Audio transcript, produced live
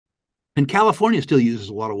And California still uses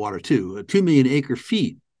a lot of water too. 2 million acre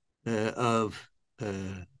feet of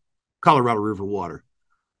Colorado River water.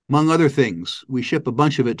 Among other things, we ship a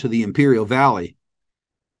bunch of it to the Imperial Valley,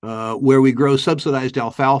 where we grow subsidized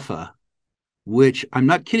alfalfa, which I'm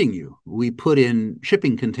not kidding you, we put in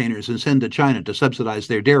shipping containers and send to China to subsidize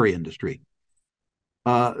their dairy industry.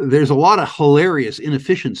 There's a lot of hilarious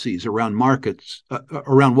inefficiencies around markets,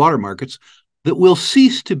 around water markets, that will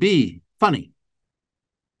cease to be funny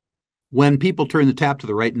when people turn the tap to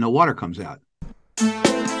the right and no water comes out.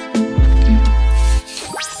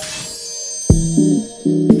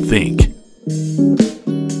 Think.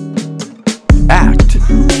 Act.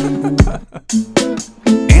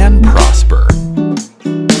 And prosper.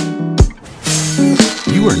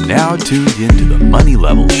 You are now tuned into the Money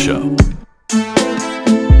Level Show.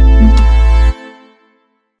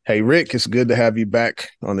 Hey, Rick, it's good to have you back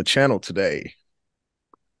on the channel today.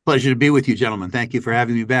 Pleasure to be with you, gentlemen. Thank you for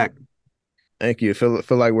having me back. Thank you. Feel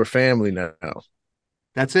like we're family now.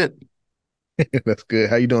 That's it. That's good.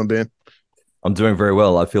 How you doing, Ben? I'm doing very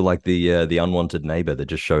well. I feel like the unwanted neighbor that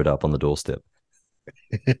just showed up on the doorstep.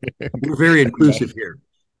 We're very inclusive here.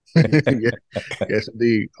 Yeah. Yes,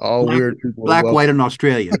 indeed. All Black, weird people. black, white, and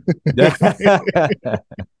Australian.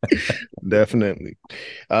 Definitely.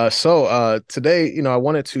 So today, I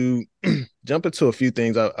wanted to jump into a few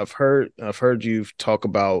things. I've heard you talk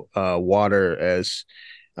about water as,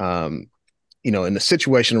 in the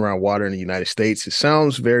situation around water in the United States. It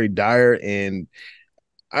sounds very dire, and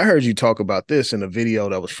I heard you talk about this in a video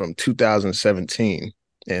that was from 2017,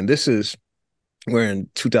 and we're in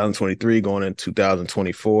 2023 going into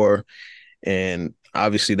 2024, and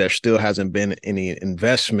obviously there still hasn't been any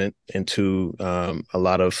investment into a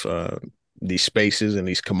lot of these spaces and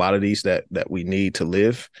these commodities that we need to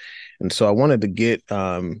live. And so I wanted to get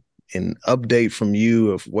an update from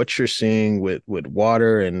you of what you're seeing with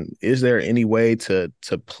water, and is there any way to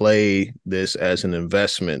play this as an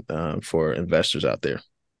investment for investors out there?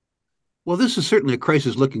 Well, this is certainly a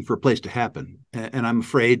crisis looking for a place to happen, and I'm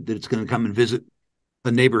afraid that it's going to come and visit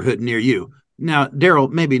a neighborhood near you. Now,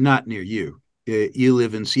 Daryl, maybe not near you. You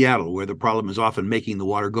live in Seattle, where the problem is often making the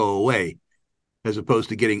water go away as opposed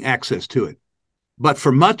to getting access to it. But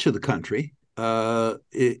for much of the country,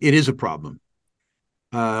 it is a problem.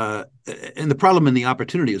 And the problem and the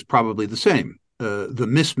opportunity is probably the same, the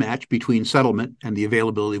mismatch between settlement and the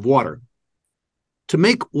availability of water. To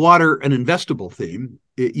make water an investable theme,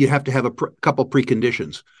 you have to have a couple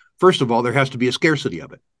preconditions. First of all, there has to be a scarcity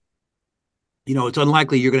of it. It's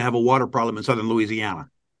unlikely you're going to have a water problem in southern Louisiana.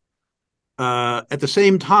 At the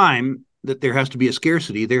same time that there has to be a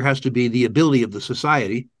scarcity, there has to be the ability of the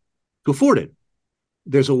society to afford it.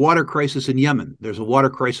 There's a water crisis in Yemen. There's a water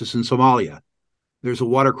crisis in Somalia. There's a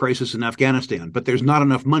water crisis in Afghanistan, but there's not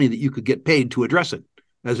enough money that you could get paid to address it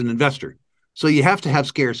as an investor. So you have to have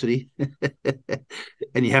scarcity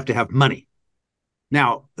and you have to have money.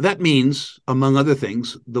 Now, that means, among other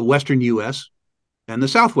things, the Western U.S. and the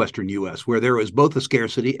Southwestern U.S., where there is both a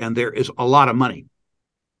scarcity and there is a lot of money.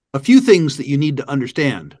 A few things that you need to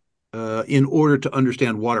understand in order to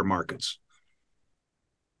understand water markets.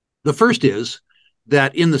 The first is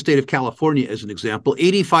that in the state of California, as an example,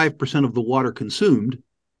 85% of the water consumed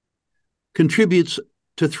contributes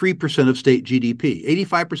to 3% of state GDP.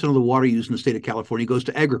 85% of the water used in the state of California goes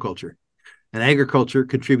to agriculture, and agriculture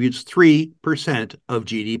contributes 3% of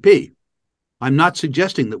GDP. I'm not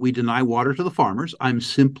suggesting that we deny water to the farmers. I'm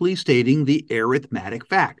simply stating the arithmetic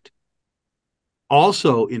fact.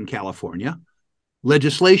 Also in California,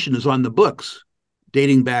 legislation is on the books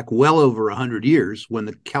dating back well over 100 years, when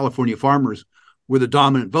the California farmers were the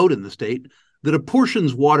dominant vote in the state, that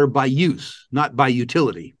apportions water by use, not by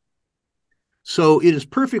utility. So it is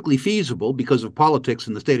perfectly feasible, because of politics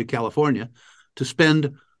in the state of California, to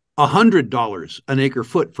spend $100 an acre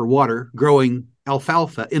foot for water growing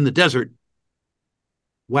alfalfa in the desert,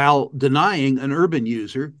 while denying an urban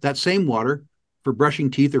user that same water for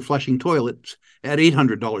brushing teeth or flushing toilets at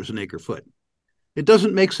 $800 an acre foot. It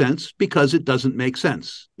doesn't make sense because it doesn't make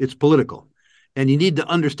sense. It's political. And you need to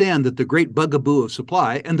understand that the great bugaboo of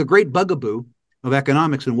supply and the great bugaboo of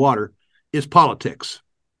economics and water is politics.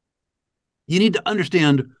 You need to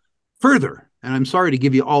understand further, and I'm sorry to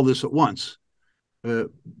give you all this at once,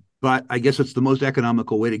 but I guess it's the most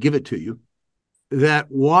economical way to give it to you,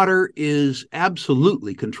 that water is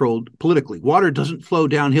absolutely controlled politically. Water doesn't flow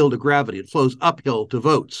downhill to gravity. It flows uphill to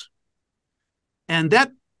votes. And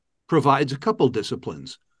that provides a couple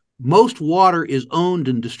disciplines. Most water is owned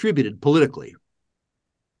and distributed politically.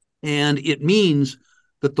 And it means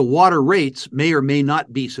that the water rates may or may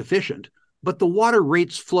not be sufficient, but the water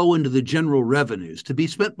rates flow into the general revenues to be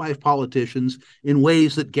spent by politicians in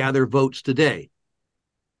ways that gather votes today.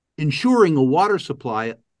 Ensuring a water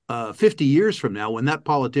supply 50 years from now, when that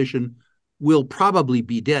politician will probably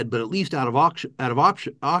be dead, but at least out of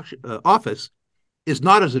office, is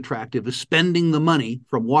not as attractive as spending the money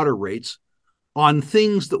from water rates on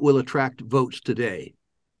things that will attract votes today.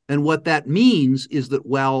 And what that means is that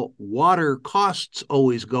while water costs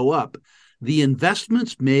always go up, the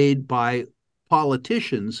investments made by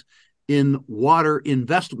politicians in water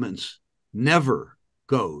investments never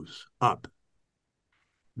goes up.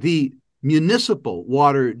 The municipal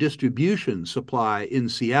water distribution supply in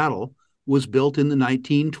Seattle was built in the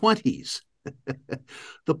 1920s.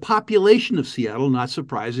 The population of Seattle, not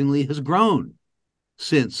surprisingly, has grown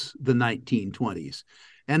since the 1920s,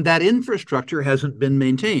 and that infrastructure hasn't been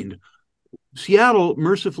maintained. Seattle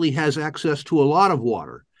mercifully has access to a lot of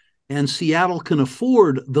water, and Seattle can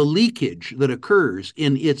afford the leakage that occurs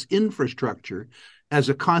in its infrastructure as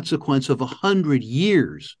a consequence of 100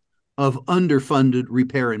 years of underfunded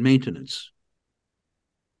repair and maintenance.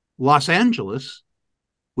 Los Angeles,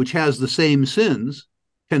 which has the same sins,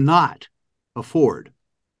 cannot afford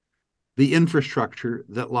the infrastructure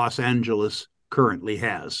that Los Angeles currently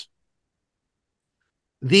has.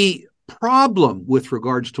 The problem with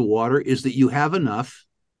regards to water is that you have enough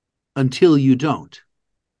until you don't.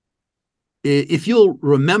 If you'll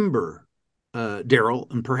remember,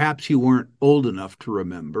 Daryl, and perhaps you weren't old enough to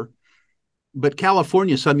remember, but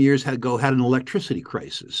California some years ago had an electricity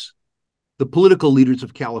crisis. The political leaders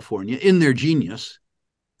of California, in their genius,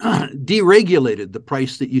 deregulated the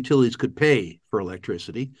price that utilities could pay for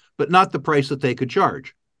electricity, but not the price that they could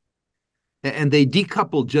charge. And they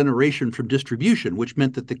decoupled generation from distribution, which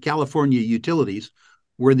meant that the California utilities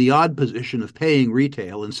were in the odd position of paying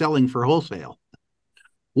retail and selling for wholesale.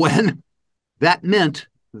 When that meant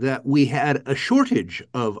that we had a shortage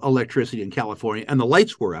of electricity in California and the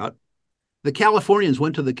lights were out, the Californians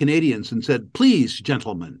went to the Canadians and said, "Please,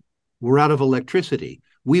 gentlemen, we're out of electricity.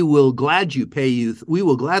 We will gladly pay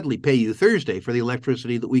you Thursday for the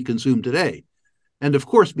electricity that we consume today." And of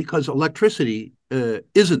course, because electricity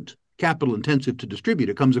isn't capital intensive to distribute,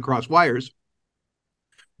 it comes across wires,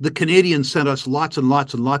 the Canadians sent us lots and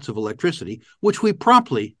lots and lots of electricity, which we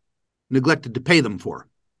promptly neglected to pay them for.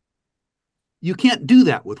 You can't do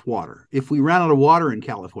that with water. If we ran out of water in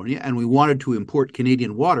California and we wanted to import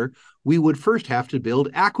Canadian water, we would first have to build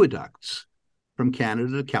aqueducts from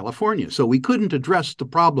Canada to California. So we couldn't address the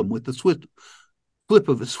problem with the flip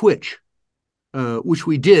of a switch, which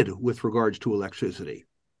we did with regards to electricity.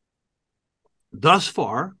 Thus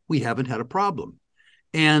far, we haven't had a problem.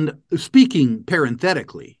 And speaking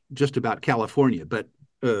parenthetically just about California, but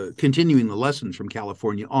continuing the lessons from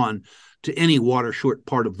California on to any water short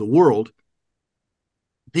part of the world,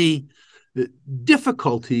 the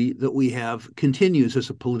difficulty that we have continues as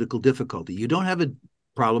a political difficulty. You don't have a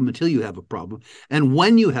problem until you have a problem. And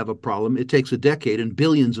when you have a problem, it takes a decade and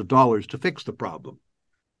billions of dollars to fix the problem,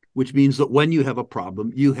 which means that when you have a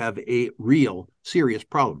problem, you have a real serious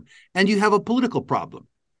problem. And you have a political problem.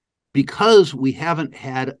 Because we haven't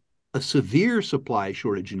had a severe supply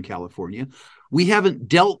shortage in California, we haven't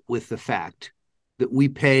dealt with the fact that we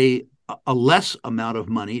pay a less amount of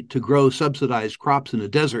money to grow subsidized crops in a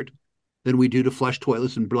desert than we do to flush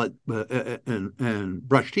toilets and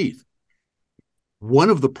brush teeth. One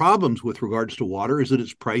of the problems with regards to water is that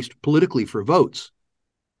it's priced politically for votes,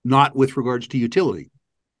 not with regards to utility.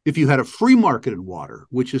 If you had a free market in water,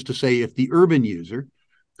 which is to say if the urban user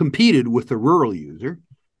competed with the rural user,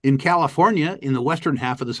 in California, in the western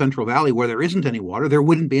half of the Central Valley where there isn't any water, there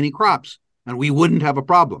wouldn't be any crops and we wouldn't have a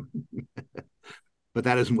problem. But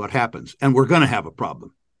that isn't what happens. And we're going to have a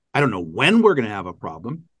problem. I don't know when we're going to have a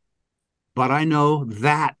problem, but I know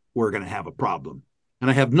that we're going to have a problem. And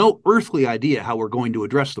I have no earthly idea how we're going to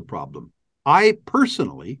address the problem. I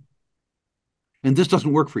personally, and this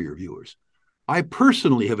doesn't work for your viewers, I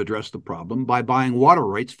personally have addressed the problem by buying water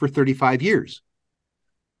rights for 35 years.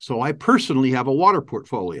 So I personally have a water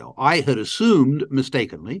portfolio. I had assumed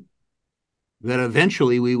mistakenly that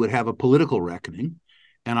eventually we would have a political reckoning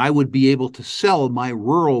and I would be able to sell my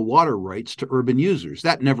rural water rights to urban users.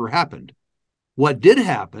 That never happened. What did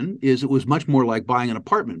happen is it was much more like buying an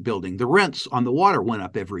apartment building. The rents on the water went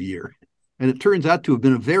up every year. And it turns out to have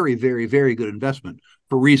been a very, very, very good investment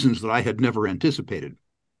for reasons that I had never anticipated.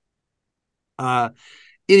 It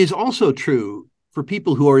is also true for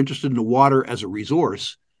people who are interested in water as a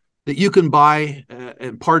resource that you can buy,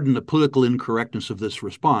 and pardon the political incorrectness of this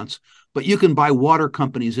response, but you can buy water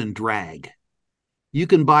companies in drag. You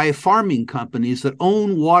can buy farming companies that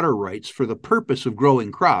own water rights for the purpose of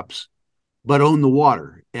growing crops, but own the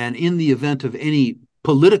water. And in the event of any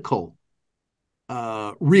political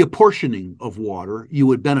reapportioning of water, you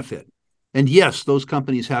would benefit. And yes, those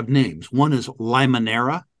companies have names. One is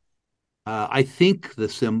Limonera. I think the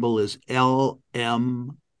symbol is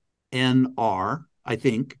LMNR, I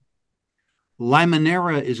think.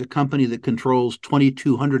 Limonera is a company that controls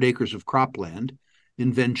 2,200 acres of cropland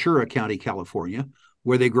in Ventura County, California,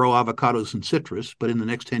 where they grow avocados and citrus, but in the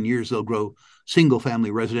next 10 years, they'll grow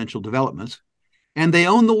single-family residential developments. And they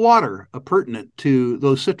own the water pertinent to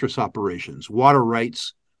those citrus operations, water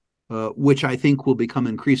rights, which I think will become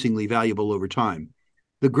increasingly valuable over time.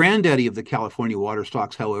 The granddaddy of the California water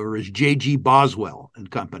stocks, however, is J.G. Boswell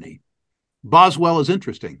and Company. Boswell is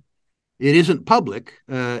interesting. It isn't public,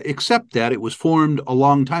 except that it was formed a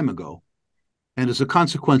long time ago. And as a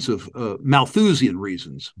consequence of Malthusian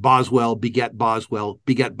reasons, Boswell beget Boswell,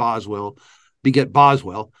 beget Boswell, beget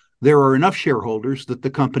Boswell, there are enough shareholders that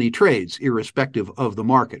the company trades, irrespective of the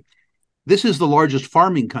market. This is the largest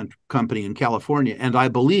farming company in California, and I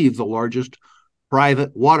believe the largest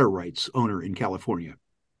private water rights owner in California.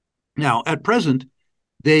 Now, at present,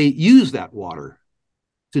 they use that water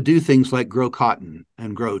to do things like grow cotton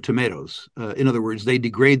and grow tomatoes. In other words, they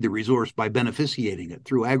degrade the resource by beneficiating it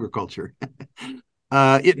through agriculture.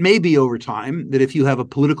 It may be over time that if you have a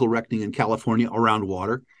political reckoning in California around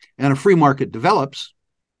water and a free market develops,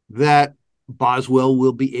 that Boswell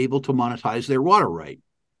will be able to monetize their water right.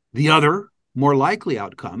 The other, more likely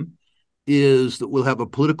outcome is that we'll have a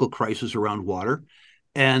political crisis around water,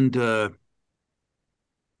 and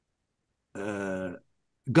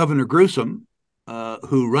Governor Gruesome,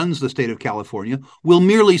 who runs the state of California, will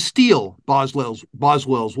merely steal Boswell's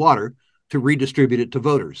water to redistribute it to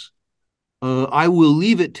voters. I will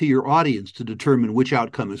leave it to your audience to determine which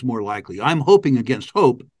outcome is more likely. I'm hoping against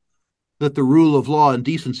hope that the rule of law and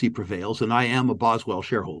decency prevails, and I am a Boswell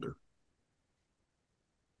shareholder.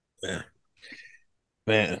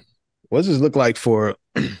 Man, what does this look like for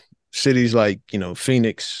cities like,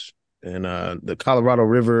 Phoenix and the Colorado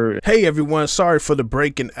River? Hey, everyone. Sorry for the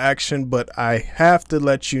break in action, but I have to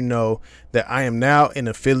let you know that I am now an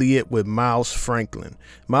affiliate with Miles Franklin.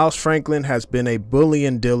 Miles Franklin has been a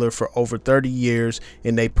bullion dealer for over 30 years,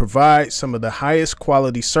 and they provide some of the highest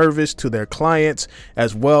quality service to their clients,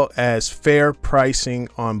 as well as fair pricing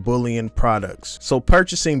on bullion products. So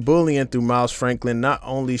purchasing bullion through Miles Franklin not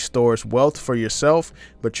only stores wealth for yourself,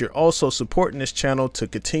 but you're also supporting this channel to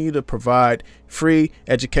continue to provide free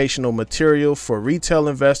educational material for retail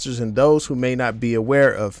investors and those who may not be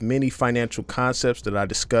aware of many financial concepts that I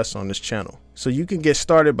discuss on this channel. So you can get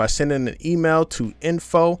started by sending an email to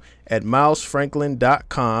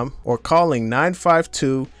info@milesfranklin.com or calling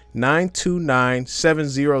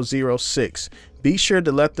 952-929-7006. Be sure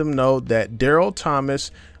to let them know that Daryl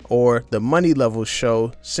Thomas or the Money Level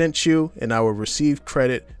Show sent you, and I will receive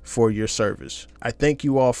credit for your service. I thank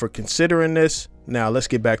you all for considering this. Now let's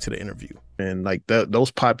get back to the interview. And like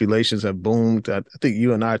those populations have boomed. I think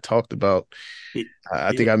you and I talked about,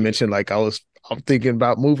 I think I mentioned like I'm thinking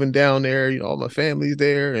about moving down there, all my family's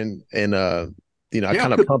there, and I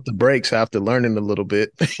kind of pumped the brakes after learning a little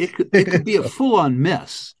bit. It could be a full-on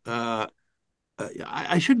mess. I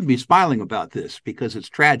shouldn't be smiling about this because it's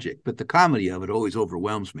tragic, but the comedy of it always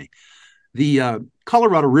overwhelms me. The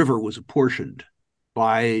Colorado River was apportioned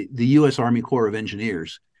by the U.S. Army Corps of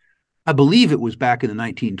Engineers. I believe it was back in the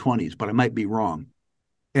 1920s, but I might be wrong.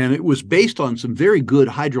 And it was based on some very good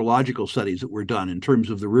hydrological studies that were done in terms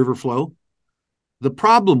of the river flow. The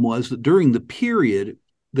problem was that during the period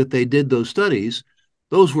that they did those studies,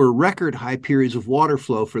 those were record high periods of water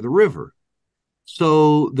flow for the river.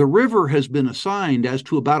 So the river has been assigned as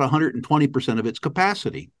to about 120% of its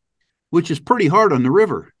capacity, which is pretty hard on the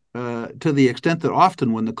river, to the extent that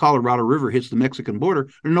often when the Colorado River hits the Mexican border,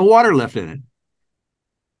 there's no water left in it.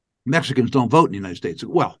 Mexicans don't vote in the United States.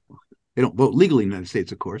 Well, they don't vote legally in the United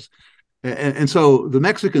States, of course. And so the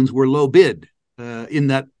Mexicans were low bid in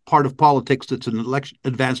that part of politics that's an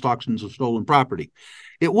advanced auctions of stolen property.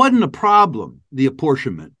 It wasn't a problem, the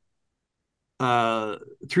apportionment,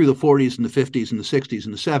 through the 40s and the 50s and the 60s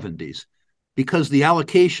and the 70s, because the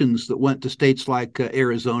allocations that went to states like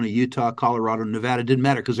Arizona, Utah, Colorado, Nevada didn't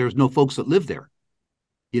matter because there was no folks that lived there.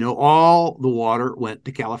 All the water went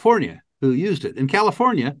to California, who used it. And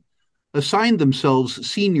California assigned themselves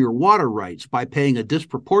senior water rights by paying a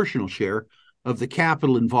disproportional share of the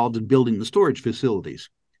capital involved in building the storage facilities.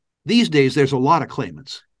 These days, there's a lot of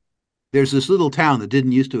claimants. There's this little town that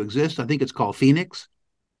didn't used to exist. I think it's called Phoenix.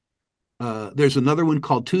 There's another one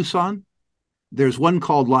called Tucson. There's one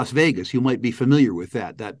called Las Vegas. You might be familiar with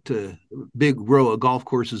that big row of golf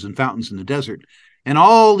courses and fountains in the desert. And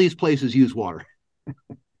all these places use water.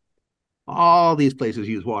 All these places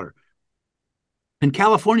use water. And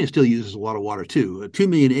California still uses a lot of water too. 2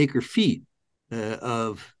 million acre feet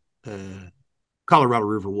of Colorado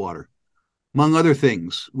River water. Among other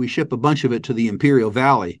things, we ship a bunch of it to the Imperial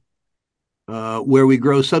Valley, where we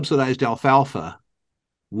grow subsidized alfalfa,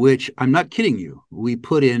 which I'm not kidding you, we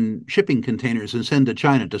put in shipping containers and send to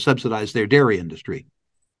China to subsidize their dairy industry.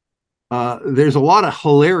 There's a lot of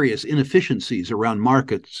hilarious inefficiencies around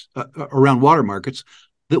markets, around water markets,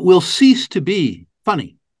 that will cease to be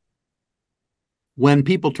funny when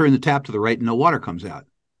people turn the tap to the right and no water comes out.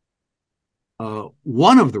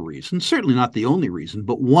 One of the reasons, certainly not the only reason,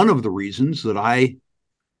 but one of the reasons that I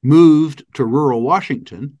moved to rural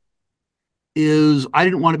Washington is I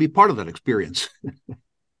didn't want to be part of that experience.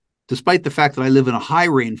 Despite the fact that I live in a high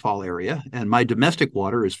rainfall area and my domestic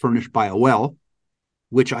water is furnished by a well,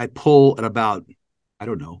 which I pull at about, I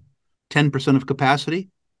don't know, 10% of capacity,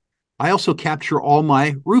 I also capture all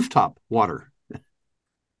my rooftop water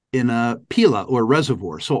in a pila or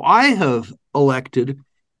reservoir. So I have elected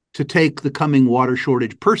to take the coming water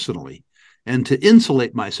shortage personally and to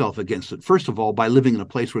insulate myself against it, first of all, by living in a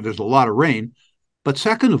place where there's a lot of rain, but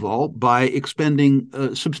second of all, by expending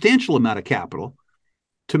a substantial amount of capital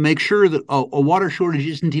to make sure that a water shortage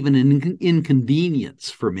isn't even an inconvenience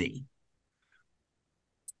for me.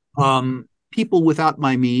 People without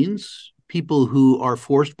my means, people who are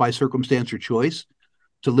forced by circumstance or choice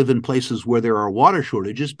to live in places where there are water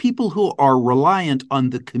shortages, people who are reliant on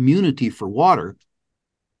the community for water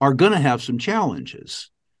are going to have some challenges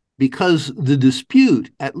because the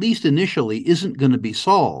dispute, at least initially, isn't going to be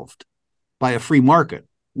solved by a free market,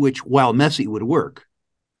 which, while messy, would work.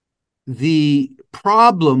 The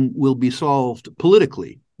problem will be solved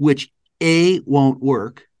politically, which A, won't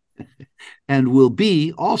work, and will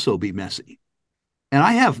B, also be messy. And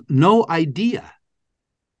I have no idea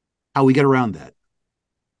how we get around that.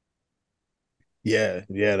 Yeah,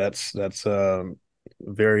 that's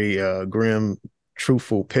very grim,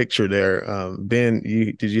 truthful picture there. Ben,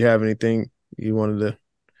 did you have anything you wanted to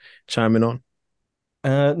chime in on?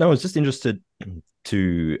 No, I was just interested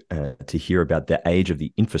to hear about the age of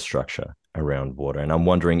the infrastructure around water, and I'm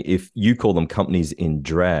wondering if you call them companies in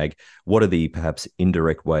drag. What are the perhaps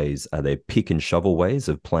indirect ways? Are there pick and shovel ways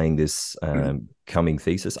of playing this coming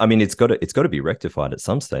thesis? I mean, it's got to be rectified at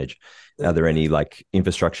some stage. Are there any like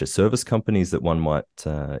infrastructure service companies that one might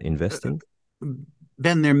invest in?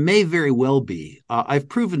 Ben, there may very well be. I've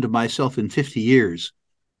proven to myself in 50 years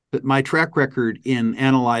that my track record in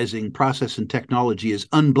analyzing process and technology is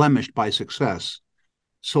unblemished by success.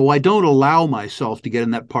 So I don't allow myself to get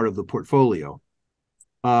in that part of the portfolio.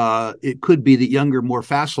 It could be that younger, more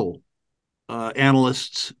facile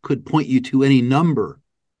analysts could point you to any number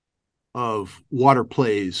of water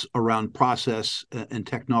plays around process and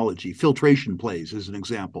technology. Filtration plays, as an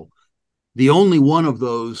example. The only one of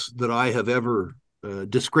those that I have ever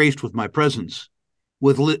disgraced with my presence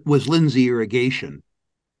was Lindsay Irrigation,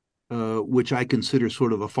 which I consider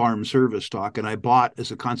sort of a farm service stock. And I bought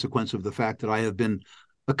as a consequence of the fact that I have been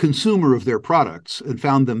a consumer of their products and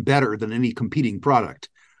found them better than any competing product.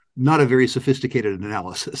 Not a very sophisticated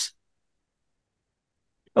analysis.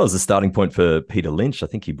 That was the starting point for Peter Lynch. I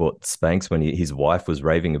think he bought Spanx when his wife was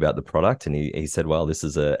raving about the product, and he said, well, this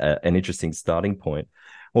is an interesting starting point.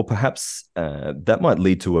 Well, perhaps that might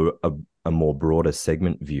lead to a more broader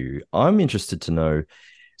segment view. I'm interested to know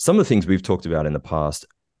some of the things we've talked about in the past.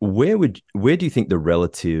 Where do you think the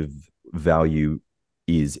relative value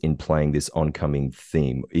is in playing this oncoming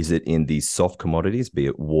theme? Is it in the soft commodities, be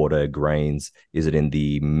it water, grains? Is it in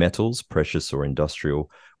the metals, precious or industrial?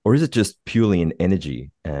 Or is it just purely in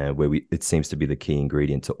energy, where it seems to be the key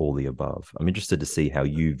ingredient to all the above? I'm interested to see how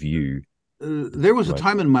you view. There was a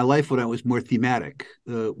time in my life when I was more thematic,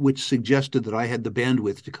 which suggested that I had the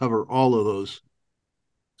bandwidth to cover all of those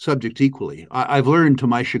subjects equally. I've learned to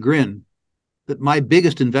my chagrin that my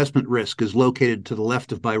biggest investment risk is located to the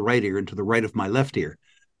left of my right ear and to the right of my left ear.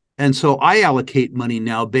 And so I allocate money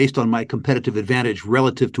now based on my competitive advantage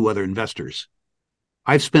relative to other investors.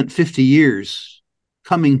 I've spent 50 years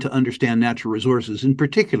coming to understand natural resources, in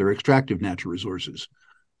particular extractive natural resources.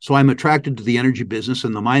 So I'm attracted to the energy business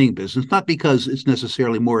and the mining business, not because it's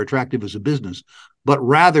necessarily more attractive as a business, but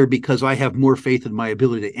rather because I have more faith in my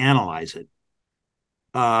ability to analyze it.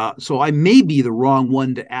 So I may be the wrong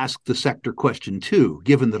one to ask the sector question too,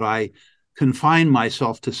 given that I confine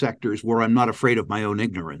myself to sectors where I'm not afraid of my own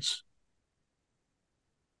ignorance.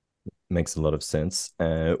 Makes a lot of sense.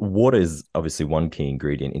 Water is obviously one key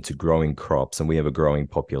ingredient into growing crops, and we have a growing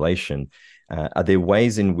population. Are there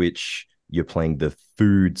ways in which you're playing the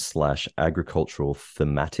food/agricultural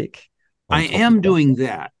thematic I on top of am that? doing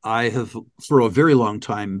that. I have, for a very long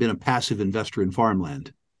time, been a passive investor in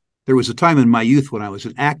farmland. There was a time in my youth when I was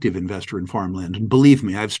an active investor in farmland. And believe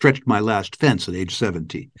me, I've stretched my last fence at age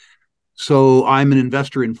 70. So I'm an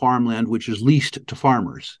investor in farmland, which is leased to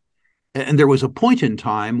farmers. And there was a point in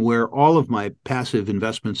time where all of my passive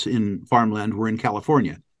investments in farmland were in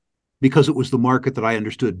California because it was the market that I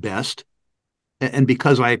understood best. And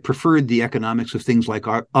because I preferred the economics of things like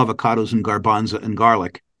avocados and garbanza and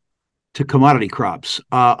garlic to commodity crops.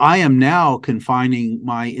 I am now confining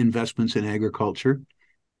my investments in agriculture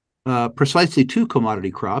precisely to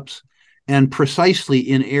commodity crops and precisely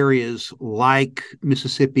in areas like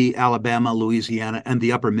Mississippi, Alabama, Louisiana, and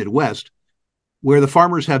the upper Midwest, where the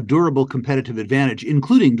farmers have durable competitive advantage,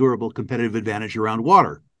 including durable competitive advantage around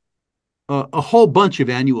water. A whole bunch of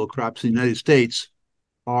annual crops in the United States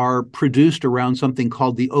are produced around something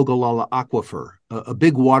called the Ogallala Aquifer, a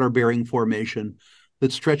big water-bearing formation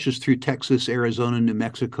that stretches through Texas, Arizona, New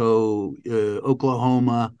Mexico,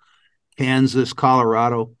 Oklahoma, Kansas,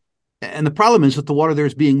 Colorado. And the problem is that the water there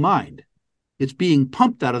is being mined. It's being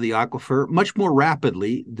pumped out of the aquifer much more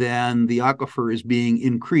rapidly than the aquifer is being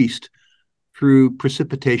increased through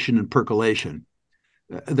precipitation and percolation.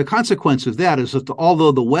 The consequence of that is that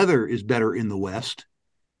although the weather is better in the West,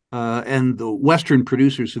 and the Western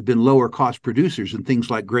producers have been lower cost producers in things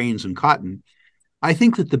like grains and cotton, I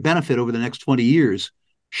think that the benefit over the next 20 years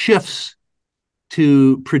shifts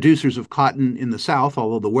to producers of cotton in the South,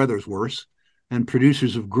 although the weather's worse, and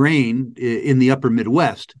producers of grain in the upper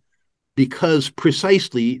Midwest, because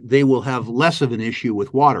precisely they will have less of an issue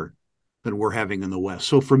with water than we're having in the West.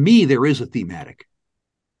 So for me, there is a thematic.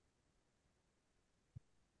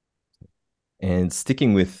 And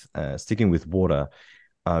sticking with water,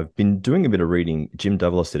 I've been doing a bit of reading. Jim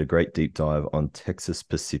Davalos did a great deep dive on Texas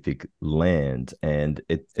Pacific land, and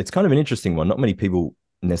it's kind of an interesting one. Not many people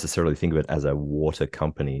necessarily think of it as a water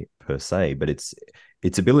company per se, but its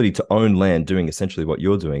ability to own land, doing essentially what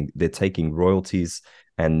you're doing. They're taking royalties,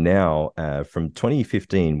 and now from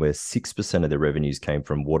 2015, where 6% of their revenues came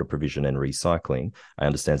from water provision and recycling, I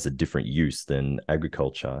understand it's a different use than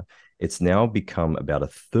agriculture. It's now become about a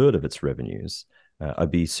third of its revenues.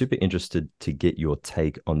 I'd be super interested to get your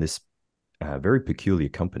take on this very peculiar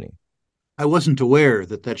company. I wasn't aware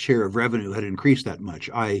that that share of revenue had increased that much.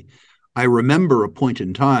 I remember a point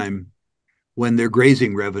in time when their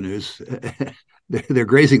grazing revenues, their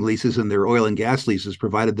grazing leases and their oil and gas leases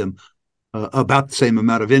provided them about the same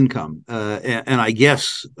amount of income. And I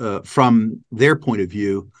guess from their point of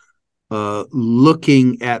view,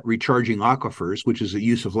 looking at recharging aquifers, which is a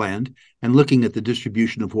use of land, and looking at the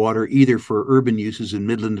distribution of water, either for urban uses in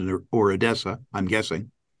Midland or Odessa, I'm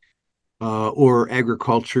guessing, or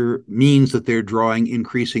agriculture, means that they're drawing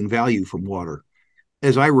increasing value from water.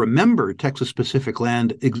 As I remember, Texas Pacific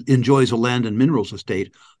Land enjoys a land and minerals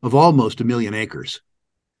estate of almost 1 million acres.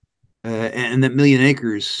 And that 1 million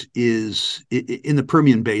acres is in the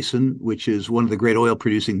Permian Basin, which is one of the great oil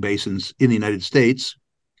producing basins in the United States.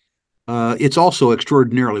 It's also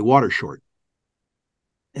extraordinarily water short.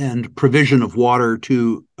 And provision of water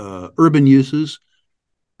to urban uses,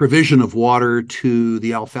 provision of water to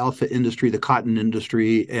the alfalfa industry, the cotton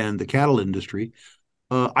industry, and the cattle industry,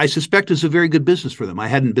 I suspect is a very good business for them. I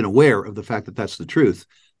hadn't been aware of the fact that that's the truth.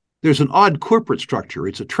 There's an odd corporate structure.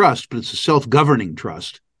 It's a trust, but it's a self-governing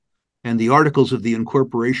trust. And the articles of the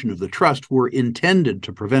incorporation of the trust were intended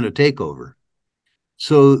to prevent a takeover.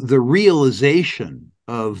 So the realization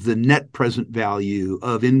of the net present value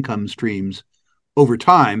of income streams over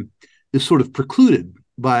time is sort of precluded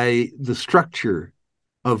by the structure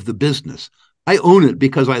of the business. I own it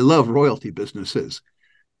because I love royalty businesses.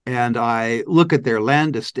 And I look at their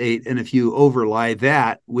land estate, and if you overlay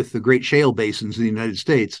that with the great shale basins in the United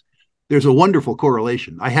States, there's a wonderful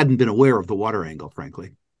correlation. I hadn't been aware of the water angle,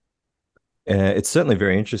 frankly. It's certainly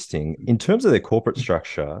very interesting. In terms of their corporate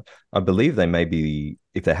structure, I believe they may be,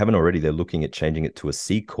 if they haven't already, they're looking at changing it to a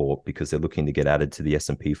C Corp because they're looking to get added to the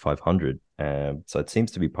S&P 500. So it seems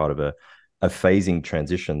to be part of a phasing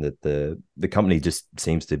transition that the company just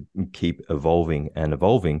seems to keep evolving and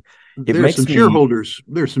evolving. There's some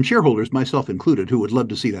shareholders, myself included, who would love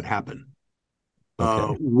to see that happen.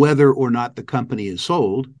 Okay. Whether or not the company is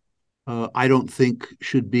sold, I don't think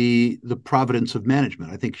should be the providence of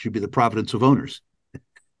management. I think it should be the providence of owners.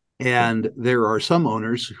 And there are some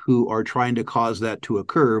owners who are trying to cause that to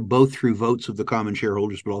occur, both through votes of the common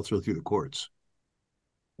shareholders, but also through the courts.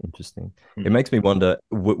 Interesting. It makes me wonder,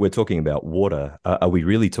 we're talking about water. Are we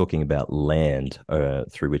really talking about land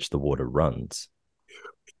through which the water runs?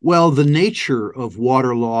 Well, the nature of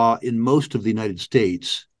water law in most of the United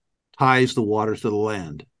States ties the water to the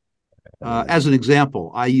land. As an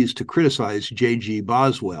example, I used to criticize J.G.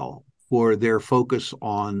 Boswell for their focus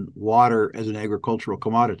on water as an agricultural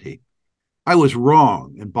commodity. I was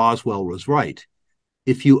wrong, and Boswell was right.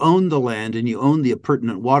 If you own the land and you own the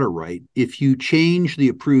appurtenant water right, if you change the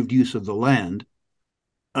approved use of the land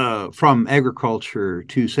from agriculture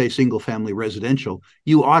to, say, single family residential,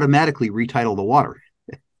 you automatically retitle the water.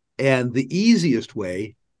 And the easiest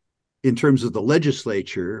way, in terms of the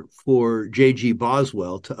legislature, for J.G.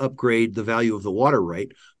 Boswell to upgrade the value of the water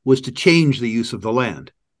right was to change the use of the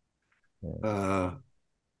land. Uh,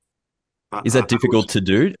 Is that difficult was, to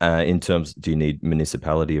do in terms, do you need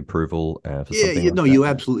municipality approval for yeah, something like no, that? you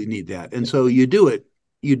absolutely need that. And so you do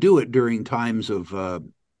it during times of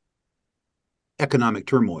economic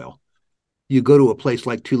turmoil. You go to a place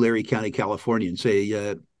like Tulare County, California, and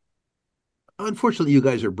say, unfortunately, you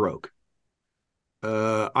guys are broke.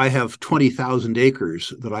 I have 20,000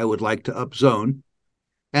 acres that I would like to upzone,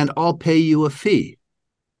 and I'll pay you a fee.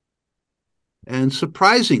 And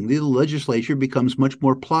surprisingly, the legislature becomes much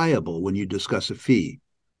more pliable when you discuss a fee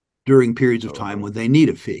during periods of time when they need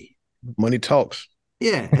a fee. Money talks.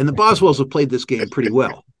 Yeah, and the Boswells have played this game pretty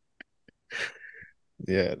well.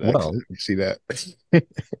 Yeah, Well, you see that.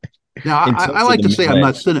 Now, in I terms of like the to say I'm midland,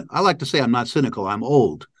 not cynical. I like to say I'm not cynical. I'm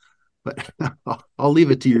old, but I'll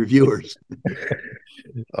leave it to your viewers.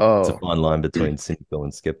 it's a Oh, fine line between cynical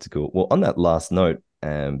and skeptical. Well, on that last note,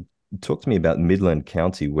 talk to me about Midland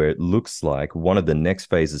County, where it looks like one of the next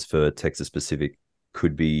phases for Texas Pacific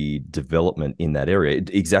could be development in that area.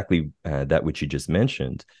 Exactly that which you just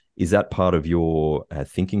mentioned. Is that part of your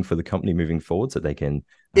thinking for the company moving forward, so they can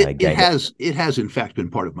It gain? has in fact been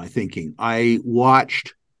part of my thinking. I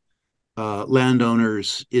watched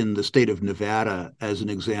landowners in the state of Nevada, as an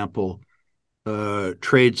example,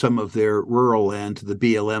 trade some of their rural land to the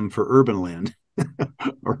BLM for urban land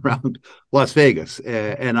around Las Vegas.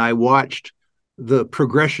 And I watched the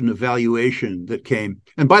progression of valuation that came.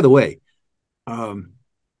 And by the way,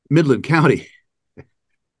 Midland County,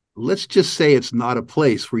 let's just say it's not a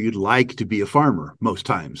place where you'd like to be a farmer most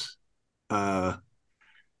times. Uh,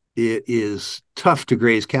 it is tough to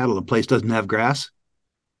graze cattle in a place that doesn't have grass,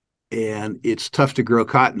 and it's tough to grow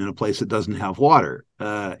cotton in a place that doesn't have water.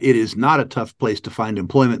 It is not a tough place to find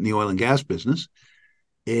employment in the oil and gas business.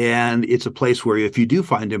 And it's a place where if you do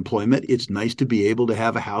find employment, it's nice to be able to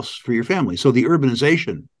have a house for your family. So the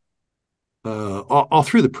urbanization all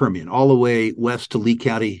through the Permian, all the way west to Lee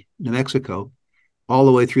County, New Mexico, all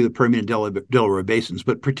the way through the Permian and Delaware basins,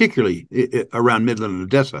 but particularly around Midland and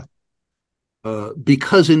Odessa,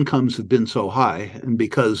 because incomes have been so high, and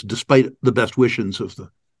because despite the best wishes of the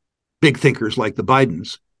big thinkers like the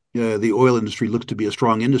Bidens, the oil industry looks to be a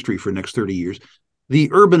strong industry for the next 30 years. The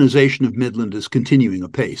urbanization of Midland is continuing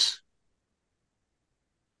apace.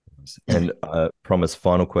 And promise,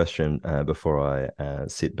 final question before I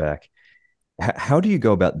sit back. How do you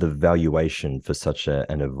go about the valuation for such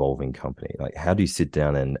an evolving company? Like, how do you sit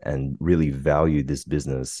down and really value this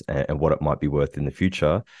business and what it might be worth in the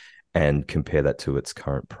future and compare that to its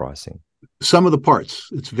current pricing? Some of the parts,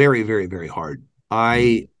 it's very, very, very hard.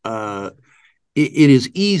 It is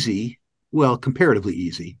easy, well, comparatively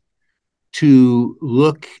easy, to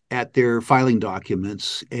look at their filing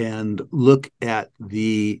documents and look at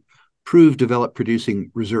the proved developed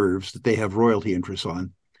producing reserves that they have royalty interests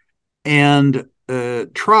on, and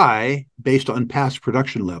try, based on past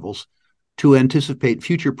production levels, to anticipate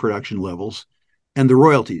future production levels and the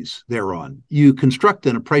royalties thereon. You construct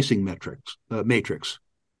then a pricing matrix.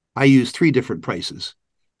 I use 3 different prices,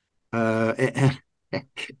 and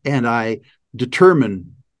I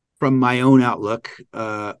determine from my own outlook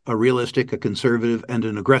a realistic, a conservative, and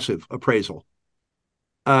an aggressive appraisal.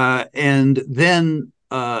 And then,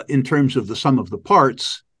 in terms of the sum of the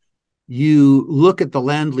parts, you look at the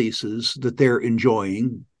land leases that they're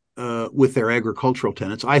enjoying with their agricultural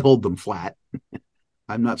tenants. I hold them flat.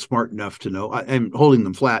 I'm not smart enough to know. And holding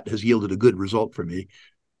them flat has yielded a good result for me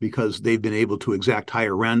because they've been able to exact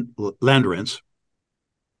higher land rents.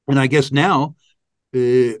 And I guess now,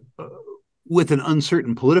 with an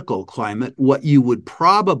uncertain political climate, what you would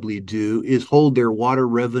probably do is hold their water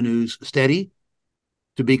revenues steady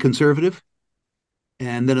to be conservative,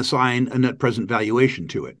 and then assign a net present valuation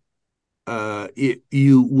to it.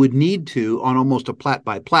 You would need to, on almost a plat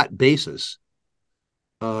by plat basis,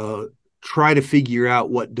 try to figure out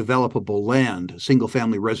what developable land, single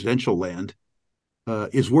family residential land,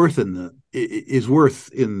 is worth in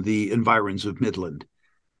the environs of Midland.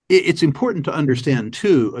 It's important to understand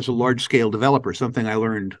too, as a large scale developer, something I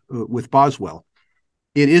learned with Boswell.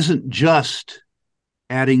 It isn't just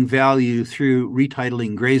adding value through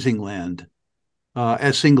retitling grazing land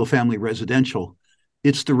as single family residential.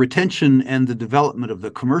 It's the retention and the development of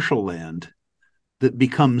the commercial land that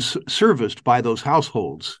becomes serviced by those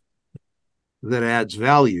households that adds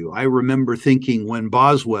value. I remember thinking when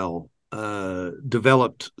Boswell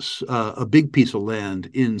developed a big piece of land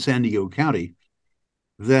in San Diego County,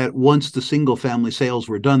 that once the single family sales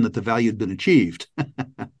were done, that the value had been achieved.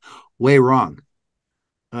 Way wrong.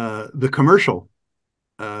 The commercial,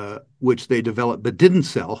 which they developed but didn't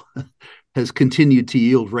sell, has continued to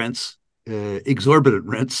yield rents, exorbitant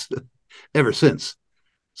rents, ever since.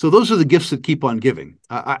 So those are the gifts that keep on giving.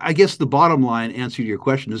 I guess the bottom line answer to your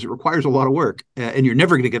question is it requires a lot of work, and you're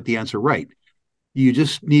never going to get the answer right. You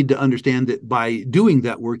just need to understand that by doing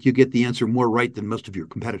that work, you get the answer more right than most of your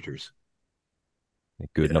competitors.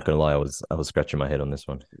 Good. Yeah. Not gonna lie, I was scratching my head on this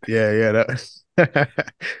one. Yeah.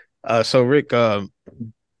 So Rick, it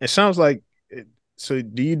sounds like. So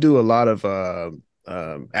do you do a lot of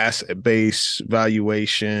asset-based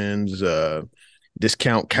valuations,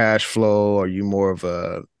 discount cash flow? Are you more of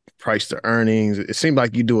a price to earnings? It seems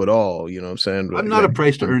like you do it all. You know what I'm saying? I'm not a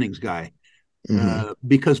price to earnings guy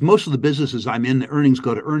because most of the businesses I'm in, the earnings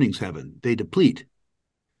go to earnings heaven. They deplete.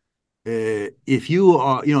 If you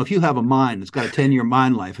are, if you have a mine that's got a 10-year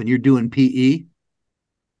mine life and you're doing PE,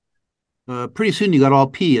 pretty soon you got all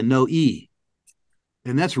P and no E,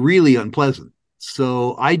 and that's really unpleasant.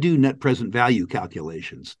 So I do net present value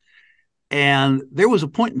calculations. And there was a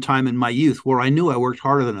point in time in my youth where I knew I worked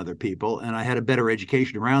harder than other people and I had a better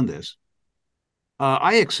education around this.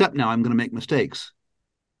 I accept now I'm going to make mistakes.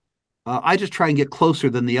 I just try and get closer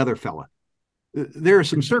than the other fella. There are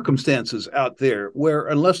some circumstances out there where,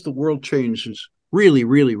 unless the world changes really,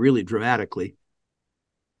 really, really dramatically,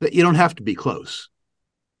 that you don't have to be close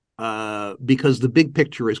because the big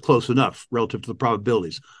picture is close enough relative to the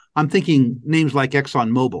probabilities. I'm thinking names like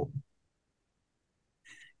ExxonMobil.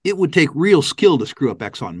 It would take real skill to screw up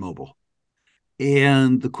ExxonMobil.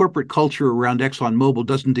 And the corporate culture around ExxonMobil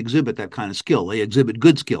doesn't exhibit that kind of skill. They exhibit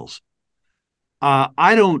good skills.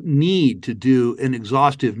 I don't need to do an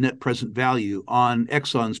exhaustive net present value on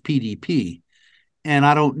Exxon's PDP, and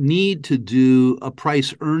I don't need to do a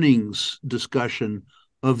price earnings discussion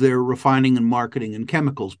of their refining and marketing and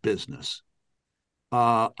chemicals business.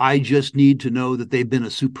 I just need to know that they've been a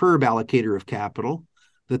superb allocator of capital,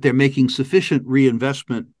 that they're making sufficient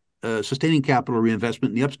reinvestment, sustaining capital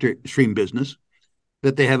reinvestment in the upstream business,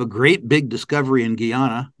 that they have a great big discovery in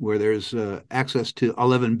Guyana where there's access to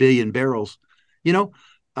 11 billion barrels.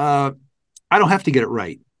 I don't have to get it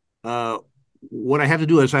right. What I have to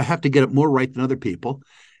do is I have to get it more right than other people.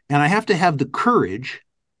 And I have to have the courage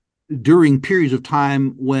during periods of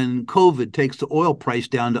time when COVID takes the oil price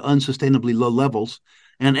down to unsustainably low levels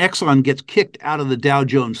and Exxon gets kicked out of the Dow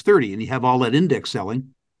Jones 30 and you have all that index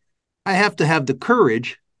selling. I have to have the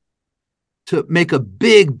courage to make a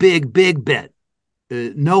big, big, big bet,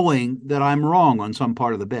 knowing that I'm wrong on some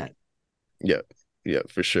part of the bet. Yeah,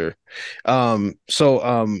 for sure.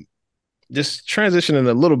 Just transitioning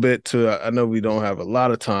a little bit to, I know we don't have a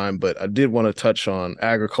lot of time, but I did want to touch on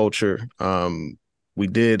agriculture. We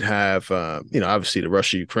did have, obviously the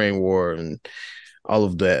Russia-Ukraine war and all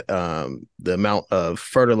of that, the amount of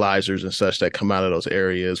fertilizers and such that come out of those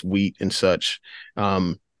areas, wheat and such.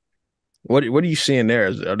 What are you seeing there?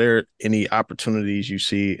 Are there any opportunities you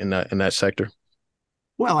see in that sector?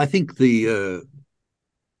 Well, I think the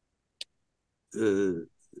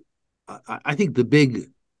big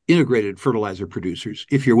integrated fertilizer producers,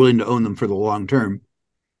 if you're willing to own them for the long term,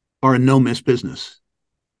 are a no-miss business.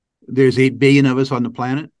 There's 8 billion of us on the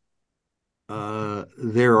planet.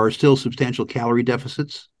 There are still substantial calorie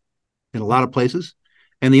deficits in a lot of places.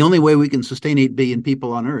 And the only way we can sustain 8 billion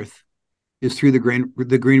people on Earth is through the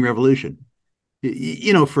green revolution.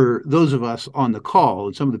 For those of us on the call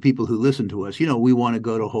and some of the people who listen to us, we want to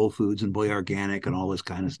go to Whole Foods and buy organic and all this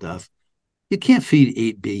kind of stuff. You can't feed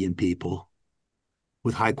 8 billion people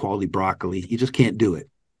with high quality broccoli. You just can't do it.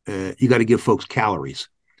 You got to give folks calories.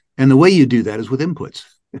 And the way you do that is with inputs.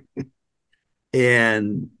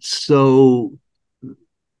 And so,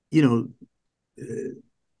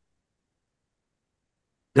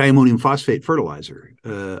 diammonium phosphate fertilizer,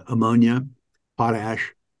 ammonia,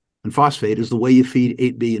 potash, and phosphate is the way you feed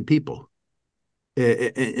 8 billion people.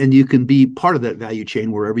 And you can be part of that value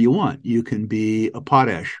chain wherever you want. You can be a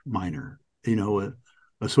potash miner, a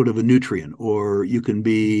sort of a nutrient, or you can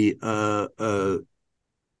be a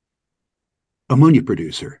ammonia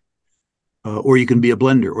producer, or you can be a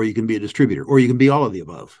blender, or you can be a distributor, or you can be all of the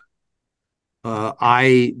above.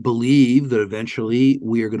 I believe that eventually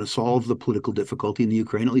we are going to solve the political difficulty in the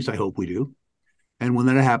Ukraine. At least I hope we do. And when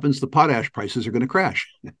that happens, the potash prices are going to crash.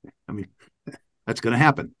 I mean, that's going to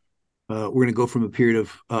happen. We're going to go from a period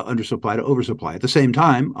of undersupply to oversupply. At the same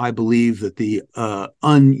time, I believe that the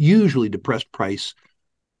unusually depressed price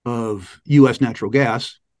of U.S. natural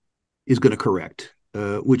gas is going to correct,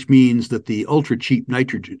 which means that the ultra cheap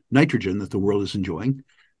nitrogen that the world is enjoying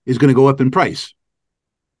is going to go up in price.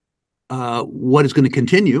 What is going to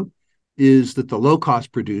continue is that the low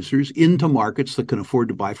cost producers into markets that can afford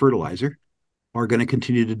to buy fertilizer are going to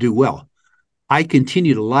continue to do well. I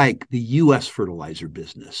continue to like the U.S. fertilizer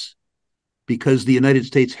business because the United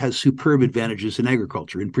States has superb advantages in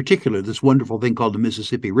agriculture, in particular, this wonderful thing called the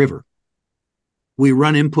Mississippi River. We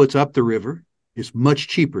run inputs up the river. It's much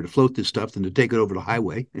cheaper to float this stuff than to take it over the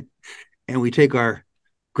highway. And we take our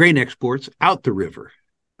grain exports out the river.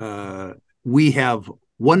 We have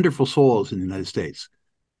wonderful soils in the United States.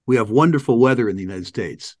 We have wonderful weather in the United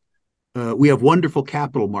States. We have wonderful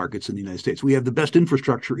capital markets in the United States. We have the best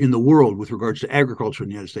infrastructure in the world with regards to agriculture in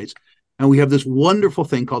the United States. And we have this wonderful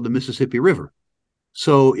thing called the Mississippi River.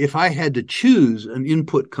 So if I had to choose an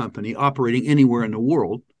input company operating anywhere in the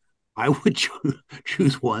world, I would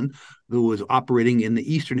choose one that was operating in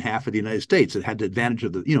the eastern half of the United States that had the advantage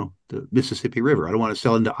of the Mississippi River. I don't want to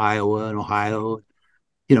sell into Iowa and Ohio,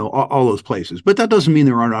 all those places. But that doesn't mean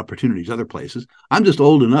there aren't opportunities other places. I'm just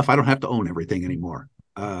old enough. I don't have to own everything anymore.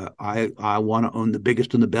 I want to own the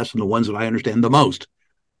biggest and the best and the ones that I understand the most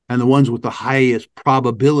and the ones with the highest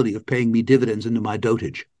probability of paying me dividends into my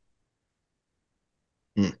dotage.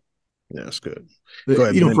 Yeah, that's good. Go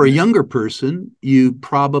ahead, for a younger person, you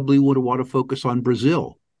probably would want to focus on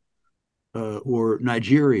Brazil or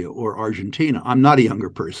Nigeria or Argentina. I'm not a younger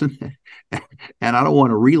person, and I don't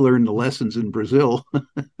want to relearn the lessons in Brazil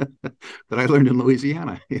that I learned in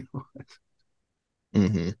Louisiana.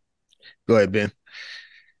 Mm-hmm. Go ahead, Ben.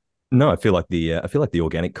 No, I feel like the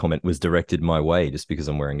organic comment was directed my way just because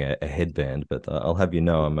I'm wearing a headband. But I'll have you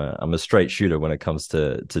know, I'm a straight shooter when it comes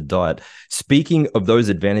to diet. Speaking of those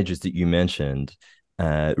advantages that you mentioned,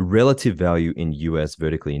 relative value in US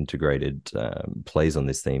vertically integrated plays on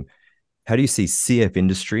this theme. How do you see CF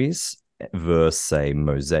Industries versus, say,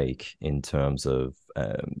 Mosaic in terms of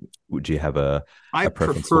would you have a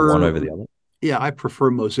preference for one over the other? Yeah, I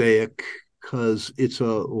prefer Mosaic because it's a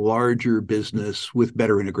larger business with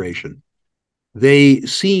better integration. They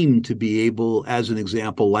seem to be able, as an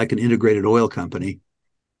example, like an integrated oil company,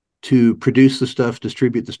 to produce the stuff,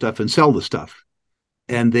 distribute the stuff, and sell the stuff.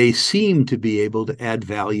 And they seem to be able to add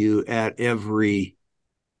value at every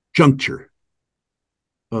juncture,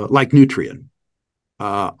 like Nutrien.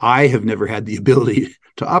 I have never had the ability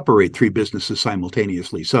to operate three businesses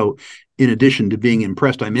simultaneously. So in addition to being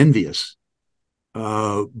impressed, I'm envious.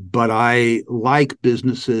 But I like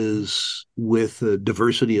businesses with a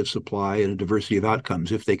diversity of supply and a diversity of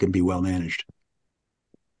outcomes if they can be well managed.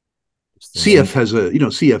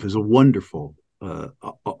 CF is a wonderful,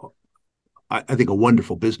 I think a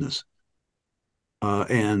wonderful business,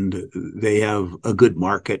 and they have a good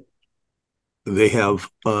market. They have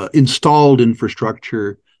installed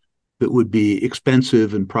infrastructure that would be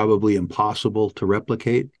expensive and probably impossible to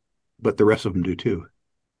replicate, but the rest of them do too.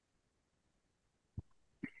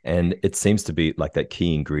 And it seems to be like that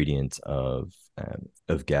key ingredient of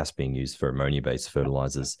gas being used for ammonia-based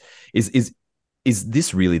fertilizers. Is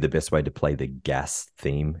this really the best way to play the gas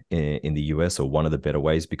theme in the US, or one of the better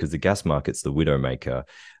ways? Because the gas market's the widowmaker.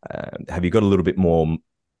 Have you got a little bit more?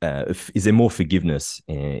 Is there more forgiveness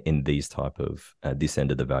in these type of this end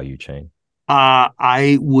of the value chain?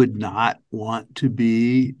 I would not want to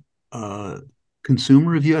be a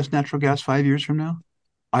consumer of U.S. natural gas 5 years from now.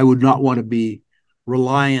 I would not want to be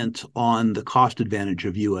reliant on the cost advantage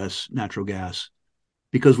of U.S. natural gas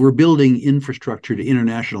because we're building infrastructure to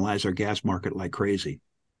internationalize our gas market like crazy.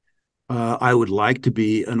 I would like to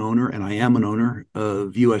be an owner, and I am an owner,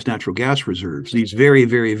 of U.S. natural gas reserves. These very,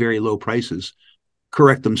 very, very low prices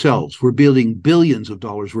correct themselves. We're building billions of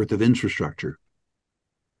dollars worth of infrastructure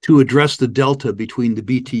to address the delta between the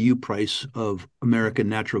BTU price of American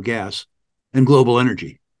natural gas and global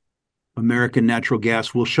energy. American natural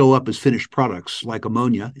gas will show up as finished products like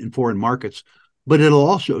ammonia in foreign markets, but it'll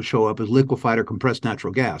also show up as liquefied or compressed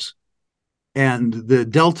natural gas. And the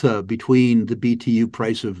delta between the BTU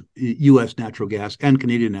price of U.S. natural gas and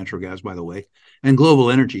Canadian natural gas, by the way, and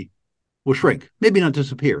global energy will shrink. Maybe not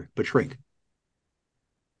disappear, but shrink.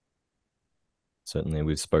 Certainly,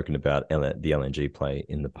 we've spoken about the LNG play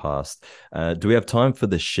in the past. Do we have time for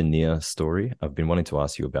the Cheniere story? I've been wanting to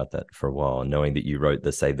ask you about that for a while, knowing that you wrote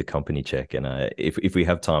the Save the Company check. And if we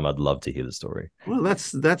have time, I'd love to hear the story. Well,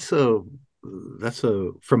 that's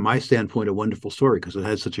from my standpoint, a wonderful story because it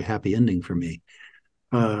had such a happy ending for me.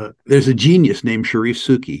 There's a genius named Sharif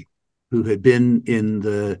Suki who had been in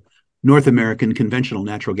the North American conventional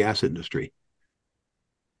natural gas industry.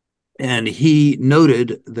 And he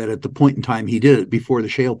noted that at the point in time he did it, before the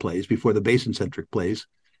shale plays, before the basin-centric plays,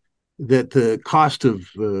 that the cost of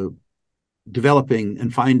developing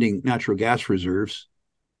and finding natural gas reserves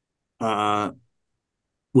was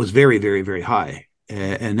very, very, very high.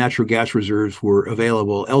 And natural gas reserves were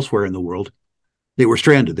available elsewhere in the world. They were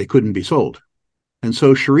stranded. They couldn't be sold. And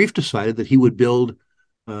so Sharif decided that he would build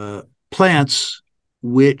plants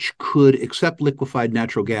which could accept liquefied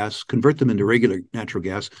natural gas, convert them into regular natural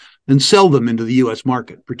gas, and sell them into the U.S.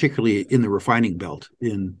 market, particularly in the refining belt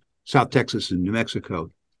in South Texas and New Mexico.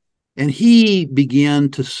 And he began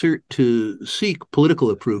to seek political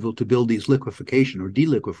approval to build these liquefaction or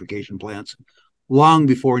deliquification plants long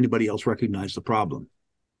before anybody else recognized the problem.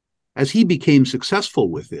 As he became successful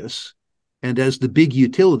with this, and as the big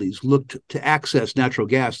utilities looked to access natural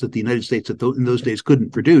gas that the United States in those days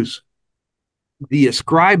couldn't produce, the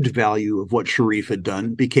ascribed value of what Sharif had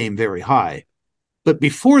done became very high. But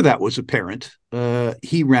before that was apparent,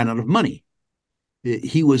 he ran out of money.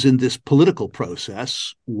 He was in this political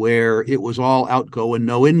process where it was all outgo and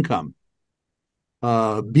no income.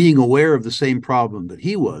 Being aware of the same problem that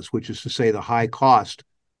he was, which is to say the high cost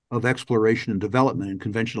of exploration and development in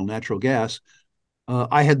conventional natural gas,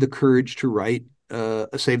 I had the courage to write a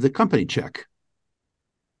Save the Company check.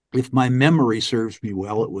 If my memory serves me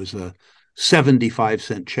well, it was a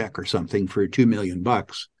 75-cent check or something for $2 million.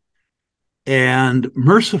 And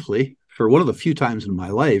mercifully, for one of the few times in my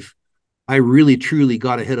life, I really truly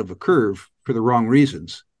got ahead of a curve for the wrong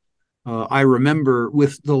reasons. I remember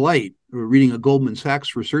with delight reading a Goldman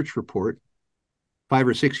Sachs research report 5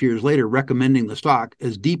 or 6 years later recommending the stock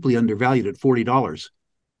as deeply undervalued at $40,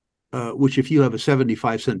 which if you have a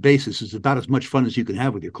 75-cent basis is about as much fun as you can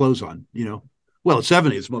have with your clothes on, you know. Well, at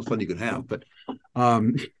 70, it's the most fun you can have. But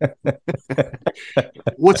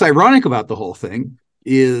what's ironic about the whole thing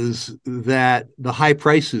is that the high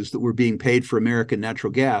prices that were being paid for American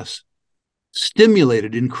natural gas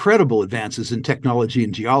stimulated incredible advances in technology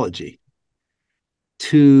and geology,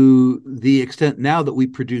 to the extent now that we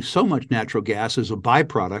produce so much natural gas as a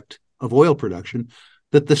byproduct of oil production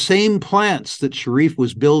that the same plants that Sharif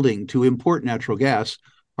was building to import natural gas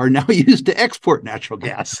are now used to export natural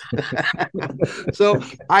gas. So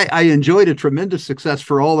I enjoyed a tremendous success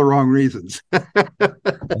for all the wrong reasons.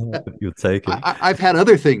 You'll take it. I've had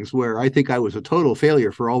other things where I think I was a total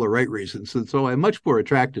failure for all the right reasons. And so I'm much more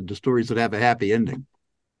attracted to stories that have a happy ending.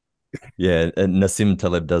 Yeah, and Nassim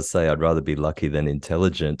Taleb does say, "I'd rather be lucky than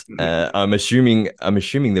intelligent." I'm assuming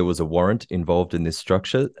there was a warrant involved in this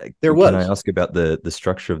structure. There was. Can I ask about the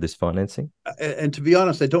structure of this financing? And to be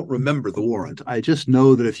honest, I don't remember the warrant. I just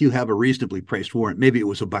know that if you have a reasonably priced warrant, maybe it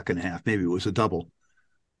was $1.50, maybe it was a double,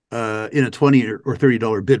 in a $20 or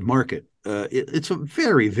 $30 bid market, it's a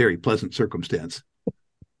very, very pleasant circumstance.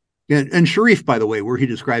 And Sharif, by the way, were he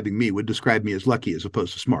describing me, would describe me as lucky as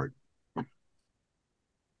opposed to smart.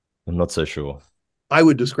 I'm not so sure. I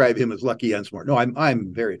would describe him as lucky and smart. No,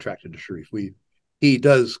 I'm very attracted to Sharif. He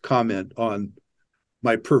does comment on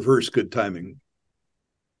my perverse good timing.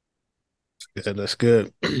 Yeah, that's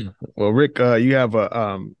good. Well, Rick, you have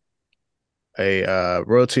a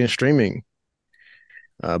royalty and streaming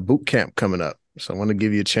boot camp coming up, so I want to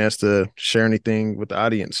give you a chance to share anything with the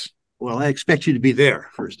audience. Well, I expect you to be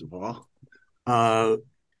there, first of all.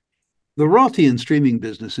 The royalty and streaming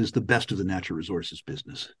business is the best of the natural resources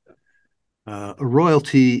business. A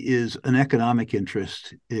royalty is an economic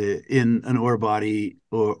interest in an ore body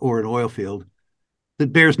or an oil field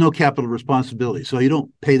that bears no capital responsibility. So you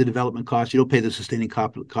don't pay the development costs, you don't pay the sustaining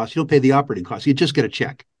costs, you don't pay the operating costs. You just get a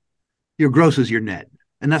check. Your gross is your net,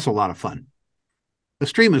 and that's a lot of fun. A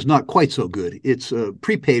stream is not quite so good. It's a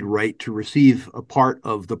prepaid right to receive a part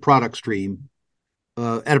of the product stream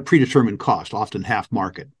at a predetermined cost, often half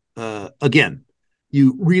market. Again,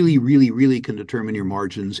 you really, really, really can determine your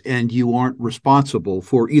margins, and you aren't responsible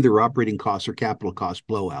for either operating costs or capital cost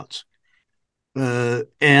blowouts.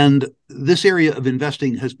 And this area of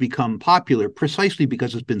investing has become popular precisely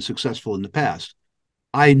because it's been successful in the past.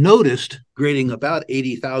 I noticed, grading about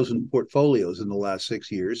 80,000 portfolios in the last 6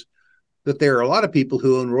 years, that there are a lot of people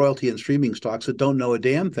who own royalty and streaming stocks that don't know a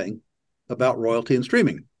damn thing about royalty and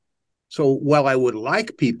streaming. So while I would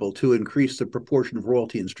like people to increase the proportion of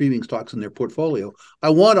royalty and streaming stocks in their portfolio, I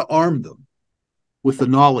want to arm them with the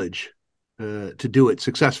knowledge to do it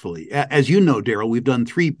successfully. As you know, Daryl, we've done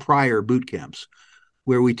 3 prior boot camps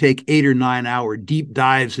where we take 8 or 9 hour deep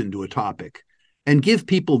dives into a topic and give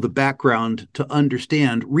people the background to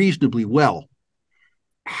understand reasonably well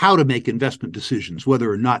how to make investment decisions,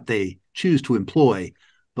 whether or not they choose to employ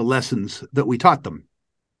the lessons that we taught them.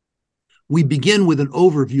 We begin with an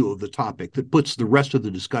overview of the topic that puts the rest of the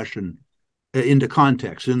discussion into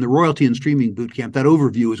context. In the Royalty and Streaming Bootcamp, that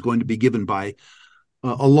overview is going to be given by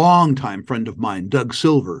a longtime friend of mine, Doug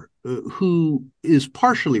Silver, who is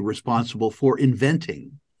partially responsible for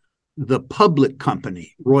inventing the public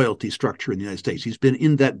company royalty structure in the United States. He's been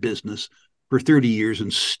in that business for 30 years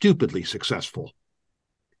and stupidly successful.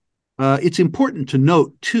 It's important to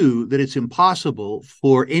note, too, that it's impossible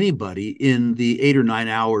for anybody in the 8 or 9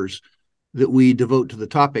 hours that we devote to the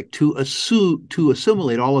topic to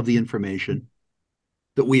assimilate all of the information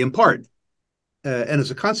that we impart. And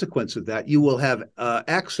as a consequence of that, you will have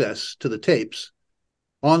access to the tapes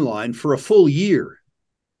online for a full year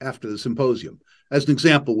after the symposium. As an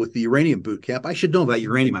example, with the uranium boot camp, I should know about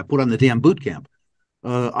uranium. I put on the damn boot camp.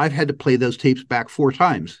 I've had to play those tapes back 4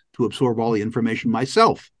 times to absorb all the information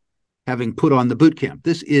myself, having put on the boot camp.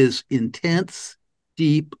 This is intense,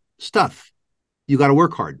 deep stuff. You got to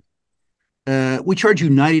work hard. We charge you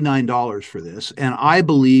 $99 for this, and I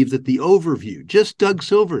believe that the overview, just Doug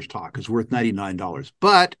Silver's talk, is worth $99.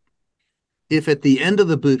 But if at the end of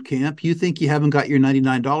the boot camp you think you haven't got your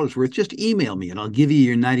 $99 worth, just email me and I'll give you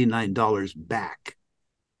your $99 back.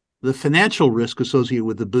 The financial risk associated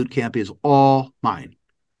with the boot camp is all mine.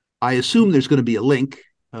 I assume there's going to be a link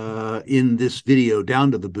in this video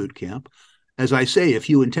down to the boot camp. As I say, if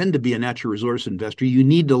you intend to be a natural resource investor, you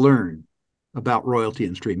need to learn about royalty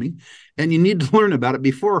and streaming, and you need to learn about it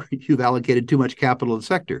before you've allocated too much capital to the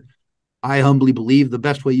sector. I humbly believe the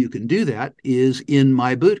best way you can do that is in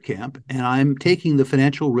my boot camp, and I'm taking the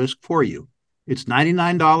financial risk for you. It's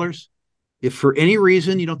 $99. If for any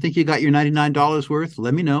reason you don't think you got your $99 worth,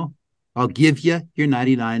 let me know. I'll give you your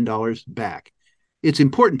 $99 back. It's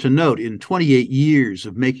important to note, in 28 years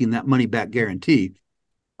of making that money back guarantee,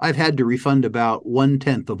 I've had to refund about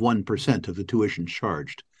 0.1% of the tuition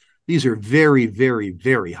charged. These are very, very,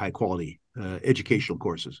 very high quality educational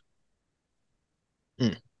courses.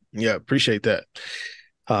 Yeah, appreciate that.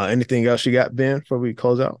 Anything else you got, Ben, before we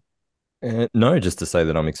close out? No, just to say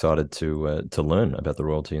that I'm excited to learn about the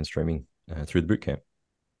royalty and streaming through the bootcamp.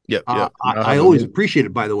 Yep. I always appreciate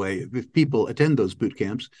it, by the way, if people attend those boot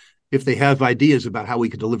camps, if they have ideas about how we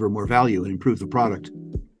could deliver more value and improve the product,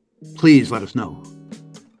 please let us know.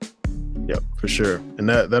 Yep, for sure. And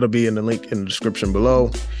that'll be in the link in the description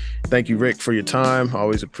below. Thank you, Rick, for your time. I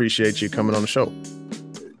always appreciate you coming on the show.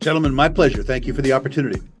 Gentlemen, my pleasure. Thank you for the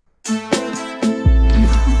opportunity.